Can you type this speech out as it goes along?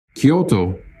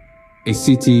Kyoto, a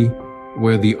city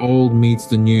where the old meets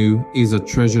the new, is a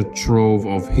treasure trove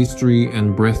of history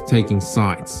and breathtaking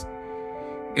sights.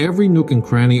 Every nook and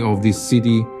cranny of this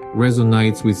city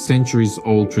resonates with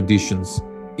centuries-old traditions,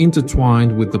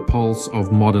 intertwined with the pulse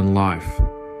of modern life.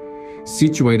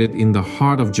 Situated in the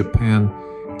heart of Japan,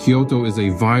 Kyoto is a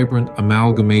vibrant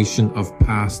amalgamation of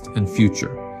past and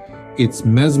future. Its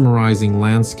mesmerizing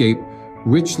landscape,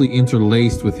 richly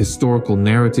interlaced with historical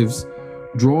narratives,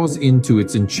 draws into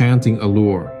its enchanting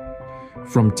allure.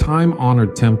 From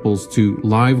time-honored temples to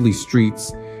lively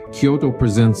streets, Kyoto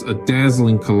presents a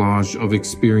dazzling collage of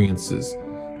experiences.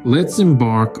 Let's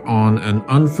embark on an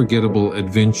unforgettable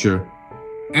adventure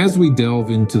as we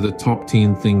delve into the top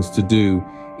 10 things to do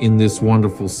in this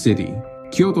wonderful city.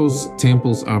 Kyoto's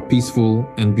temples are peaceful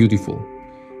and beautiful.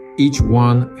 Each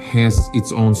one has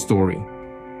its own story,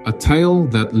 a tale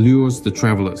that lures the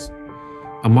travelers.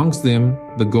 Amongst them,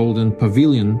 the Golden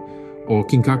Pavilion, or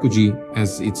Kinkaku-ji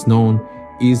as it's known,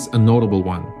 is a notable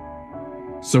one.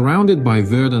 Surrounded by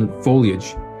verdant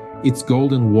foliage, its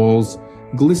golden walls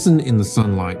glisten in the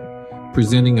sunlight,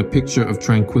 presenting a picture of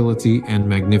tranquility and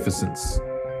magnificence.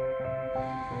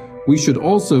 We should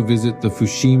also visit the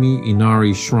Fushimi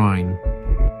Inari Shrine,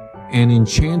 an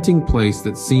enchanting place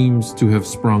that seems to have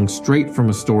sprung straight from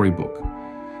a storybook.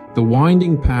 The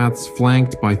winding paths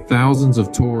flanked by thousands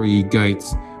of torii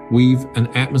gates weave an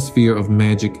atmosphere of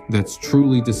magic that's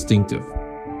truly distinctive.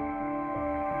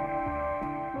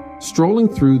 Strolling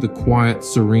through the quiet,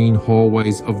 serene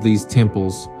hallways of these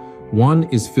temples, one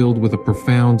is filled with a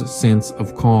profound sense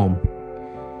of calm.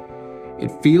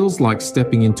 It feels like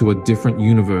stepping into a different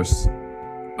universe,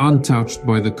 untouched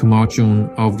by the curmudgeon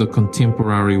of the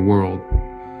contemporary world.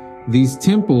 These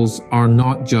temples are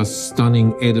not just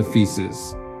stunning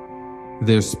edifices.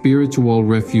 They're spiritual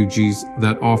refuges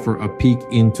that offer a peek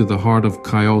into the heart of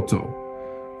Kyoto.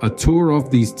 A tour of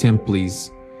these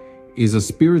temples is a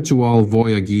spiritual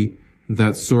voyage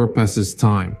that surpasses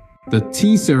time. The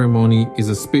tea ceremony is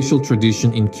a special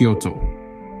tradition in Kyoto.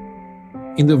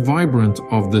 In the vibrance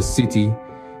of the city,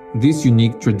 this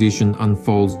unique tradition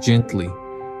unfolds gently,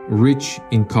 rich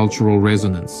in cultural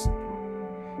resonance.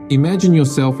 Imagine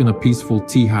yourself in a peaceful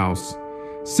tea house,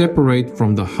 separate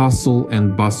from the hustle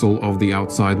and bustle of the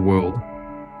outside world.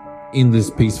 In this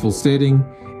peaceful setting,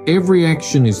 every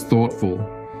action is thoughtful,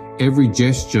 every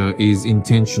gesture is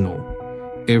intentional,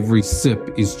 every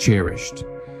sip is cherished.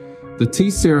 The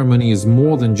tea ceremony is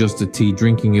more than just a tea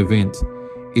drinking event.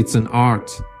 It's an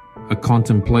art, a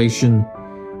contemplation,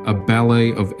 a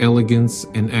ballet of elegance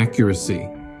and accuracy.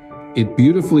 It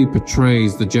beautifully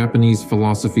portrays the Japanese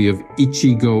philosophy of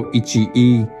ichigo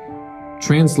ichi-e,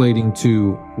 translating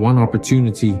to one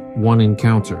opportunity, one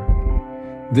encounter.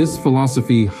 This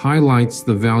philosophy highlights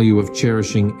the value of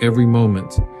cherishing every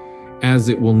moment, as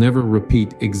it will never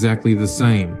repeat exactly the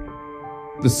same.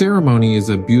 The ceremony is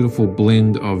a beautiful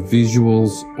blend of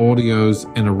visuals,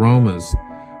 audios, and aromas,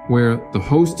 where the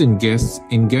host and guests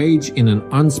engage in an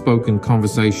unspoken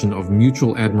conversation of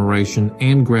mutual admiration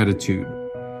and gratitude.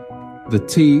 The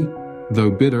tea, though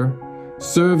bitter,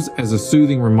 serves as a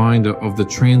soothing reminder of the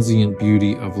transient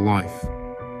beauty of life.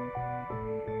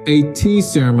 A tea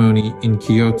ceremony in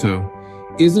Kyoto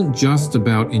isn't just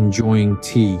about enjoying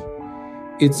tea.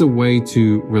 It's a way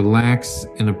to relax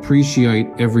and appreciate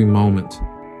every moment.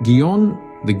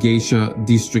 Gion, the geisha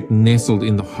district nestled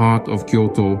in the heart of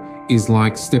Kyoto, is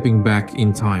like stepping back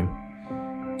in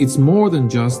time. It's more than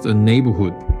just a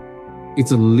neighborhood.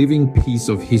 It's a living piece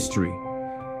of history.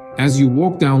 As you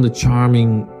walk down the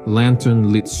charming,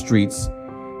 lantern-lit streets,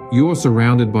 you are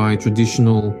surrounded by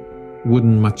traditional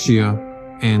wooden machiya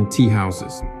and tea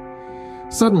houses.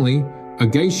 Suddenly, a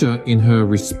geisha in her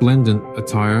resplendent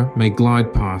attire may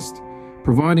glide past,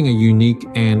 providing a unique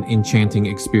and enchanting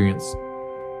experience.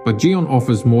 But Gion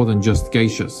offers more than just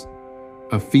geishas,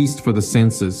 a feast for the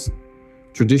senses.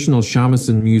 Traditional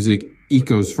shamisen music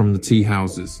echoes from the tea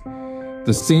houses.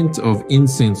 The scent of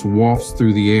incense wafts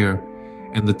through the air,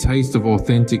 and the taste of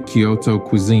authentic Kyoto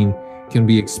cuisine can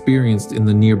be experienced in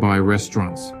the nearby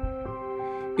restaurants.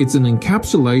 It's an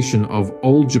encapsulation of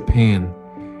old Japan,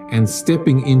 and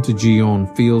stepping into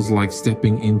Gion feels like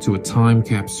stepping into a time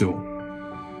capsule.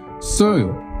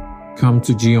 So, come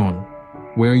to Gion,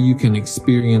 where you can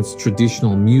experience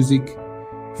traditional music,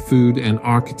 food, and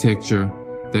architecture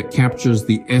that captures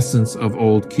the essence of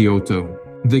old Kyoto.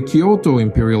 The Kyoto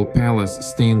Imperial Palace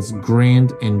stands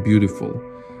grand and beautiful,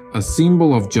 a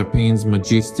symbol of Japan's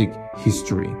majestic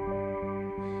history.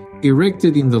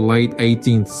 Erected in the late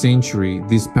 18th century,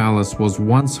 this palace was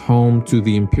once home to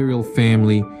the imperial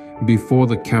family before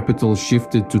the capital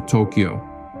shifted to Tokyo.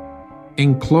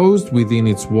 Enclosed within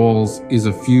its walls is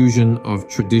a fusion of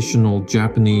traditional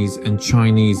Japanese and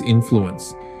Chinese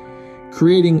influence,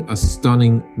 creating a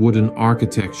stunning wooden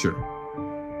architecture.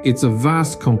 It's a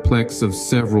vast complex of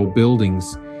several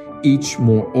buildings, each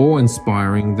more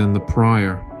awe-inspiring than the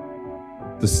prior.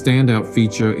 The standout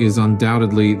feature is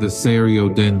undoubtedly the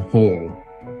Seiryo-den Hall,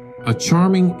 a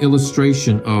charming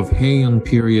illustration of Heian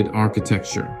period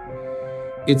architecture.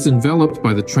 It's enveloped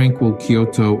by the tranquil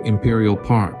Kyoto Imperial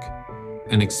Park,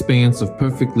 an expanse of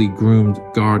perfectly groomed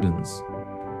gardens.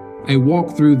 A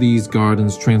walk through these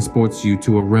gardens transports you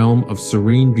to a realm of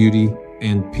serene beauty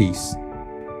and peace.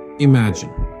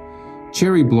 Imagine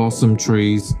cherry blossom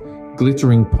trees,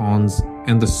 glittering ponds,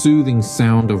 and the soothing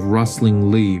sound of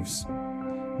rustling leaves.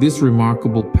 This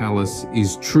remarkable palace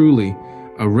is truly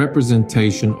a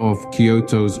representation of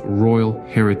Kyoto's royal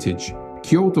heritage.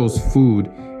 Kyoto's food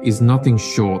is nothing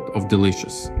short of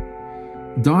delicious.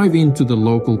 Dive into the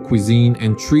local cuisine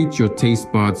and treat your taste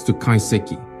buds to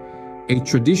kaiseki, a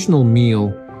traditional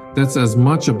meal that's as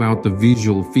much about the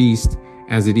visual feast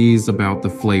as it is about the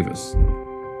flavors.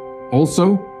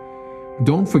 Also,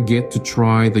 don't forget to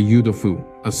try the yudofu,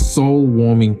 a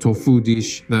soul-warming tofu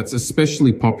dish that's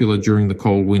especially popular during the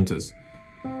cold winters.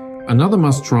 Another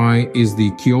must-try is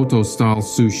the Kyoto-style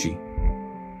sushi.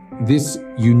 This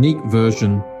unique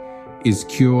version is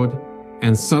cured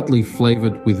and subtly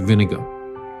flavored with vinegar,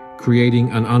 creating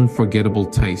an unforgettable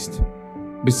taste.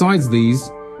 Besides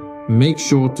these, make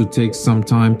sure to take some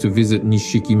time to visit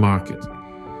Nishiki Market.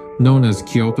 Known as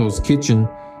Kyoto's Kitchen,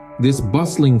 this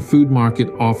bustling food market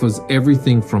offers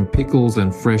everything from pickles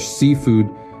and fresh seafood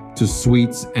to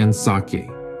sweets and sake.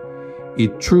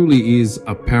 It truly is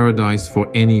a paradise for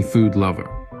any food lover.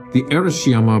 The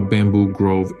Arashiyama Bamboo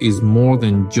Grove is more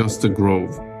than just a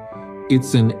grove.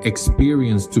 It's an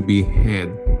experience to be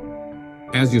had.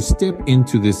 As you step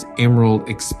into this emerald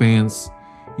expanse,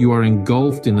 you are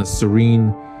engulfed in a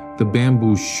serene. The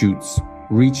bamboo shoots,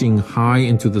 reaching high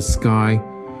into the sky,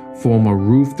 form a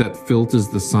roof that filters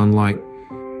the sunlight,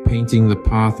 painting the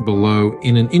path below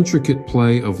in an intricate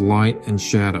play of light and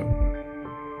shadow.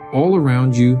 All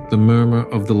around you, the murmur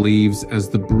of the leaves as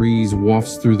the breeze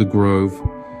wafts through the grove,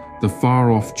 the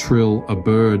far-off trill a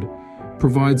bird,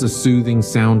 provides a soothing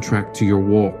soundtrack to your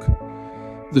walk.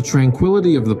 The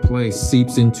tranquility of the place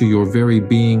seeps into your very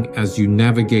being as you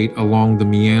navigate along the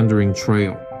meandering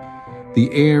trail.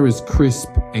 The air is crisp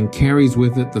and carries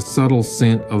with it the subtle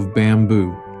scent of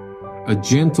bamboo, a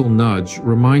gentle nudge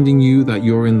reminding you that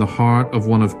you're in the heart of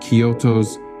one of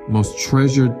Kyoto's most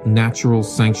treasured natural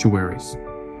sanctuaries.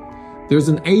 There's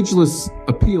an ageless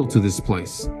appeal to this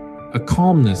place, a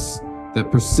calmness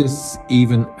that persists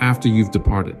even after you've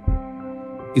departed.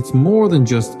 It's more than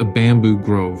just a bamboo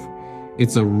grove.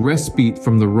 It's a respite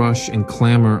from the rush and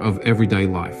clamor of everyday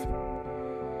life.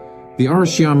 The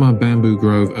Arashiyama Bamboo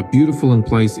Grove, a beautiful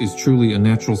place, is truly a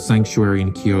natural sanctuary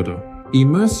in Kyoto.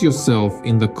 Immerse yourself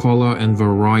in the color and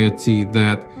variety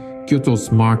that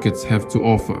Kyoto's markets have to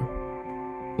offer.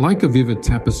 Like a vivid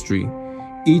tapestry,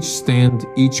 each stand,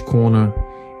 each corner,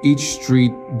 each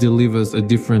street delivers a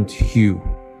different hue,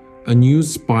 a new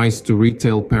spice to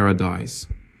retail paradise.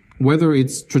 Whether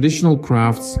it's traditional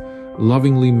crafts,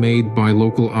 lovingly made by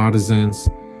local artisans,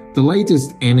 the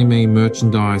latest anime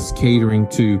merchandise catering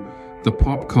to the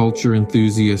pop culture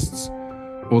enthusiasts,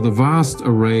 or the vast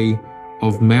array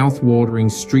of mouth-watering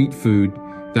street food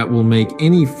that will make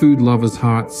any food lover's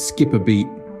heart skip a beat.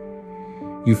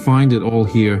 You find it all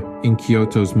here in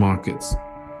Kyoto's markets.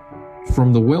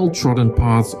 From the well-trodden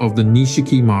paths of the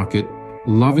Nishiki Market,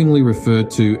 lovingly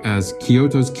referred to as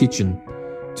Kyoto's Kitchen,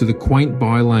 to the quaint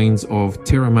bylanes of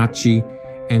Teramachi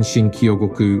and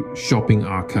Shinkyogoku shopping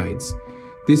arcades.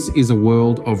 This is a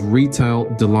world of retail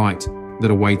delight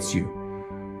that awaits you.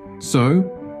 So,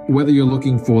 whether you're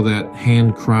looking for that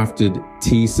handcrafted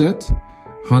tea set,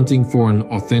 hunting for an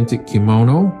authentic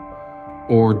kimono,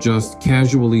 or just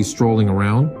casually strolling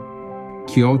around,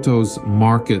 Kyoto's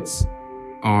markets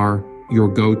are your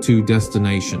go-to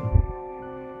destination.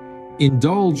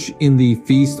 Indulge in the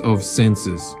feast of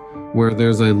senses, where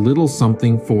there's a little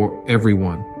something for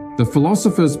everyone. The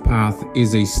Philosopher's Path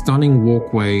is a stunning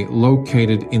walkway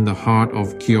located in the heart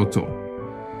of Kyoto.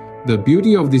 The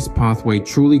beauty of this pathway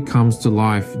truly comes to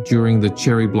life during the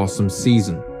cherry blossom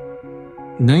season.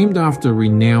 Named after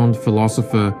renowned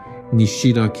philosopher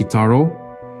Nishida Kitaro,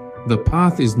 the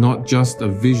path is not just a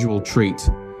visual treat,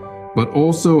 but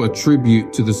also a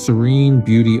tribute to the serene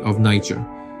beauty of nature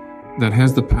that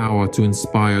has the power to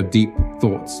inspire deep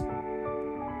thoughts.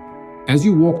 As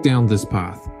you walk down this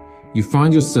path, you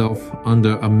find yourself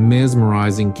under a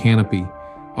mesmerizing canopy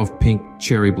of pink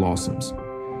cherry blossoms.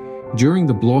 During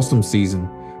the blossom season,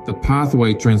 the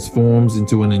pathway transforms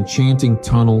into an enchanting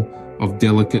tunnel of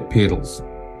delicate petals.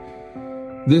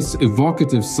 This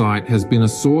evocative site has been a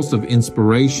source of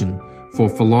inspiration for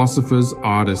philosophers,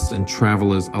 artists, and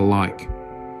travelers alike.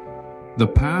 The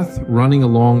path, running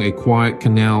along a quiet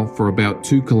canal for about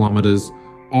 2 kilometers,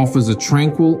 offers a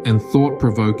tranquil and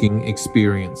thought-provoking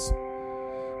experience.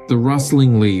 The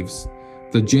rustling leaves,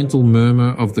 the gentle murmur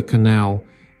of the canal,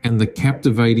 and the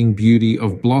captivating beauty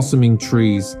of blossoming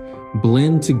trees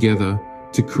blend together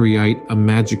to create a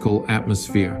magical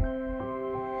atmosphere.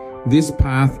 This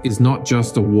path is not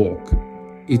just a walk,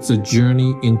 it's a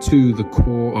journey into the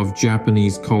core of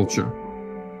Japanese culture.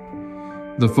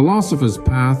 The Philosopher's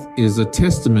Path is a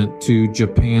testament to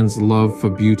Japan's love for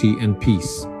beauty and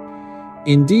peace.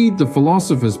 Indeed, the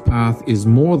Philosopher's Path is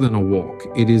more than a walk,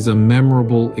 it is a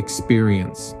memorable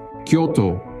experience.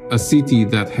 Kyoto, a city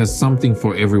that has something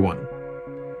for everyone.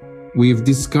 We have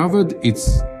discovered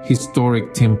its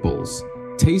historic temples,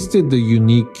 tasted the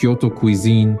unique Kyoto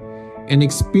cuisine, and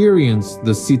experienced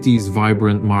the city's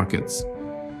vibrant markets.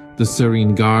 The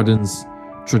serene gardens,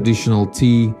 traditional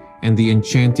tea, and the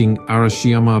enchanting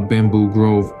Arashiyama Bamboo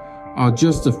Grove are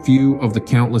just a few of the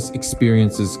countless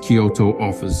experiences Kyoto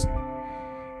offers.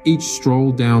 Each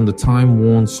stroll down the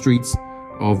time-worn streets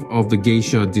of the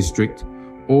Geisha district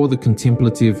or the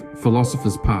contemplative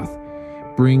Philosopher's Path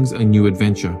brings a new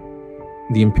adventure.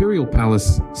 The Imperial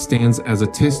Palace stands as a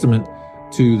testament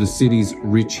to the city's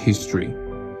rich history.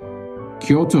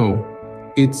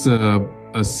 Kyoto, it's a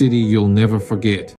city you'll never forget.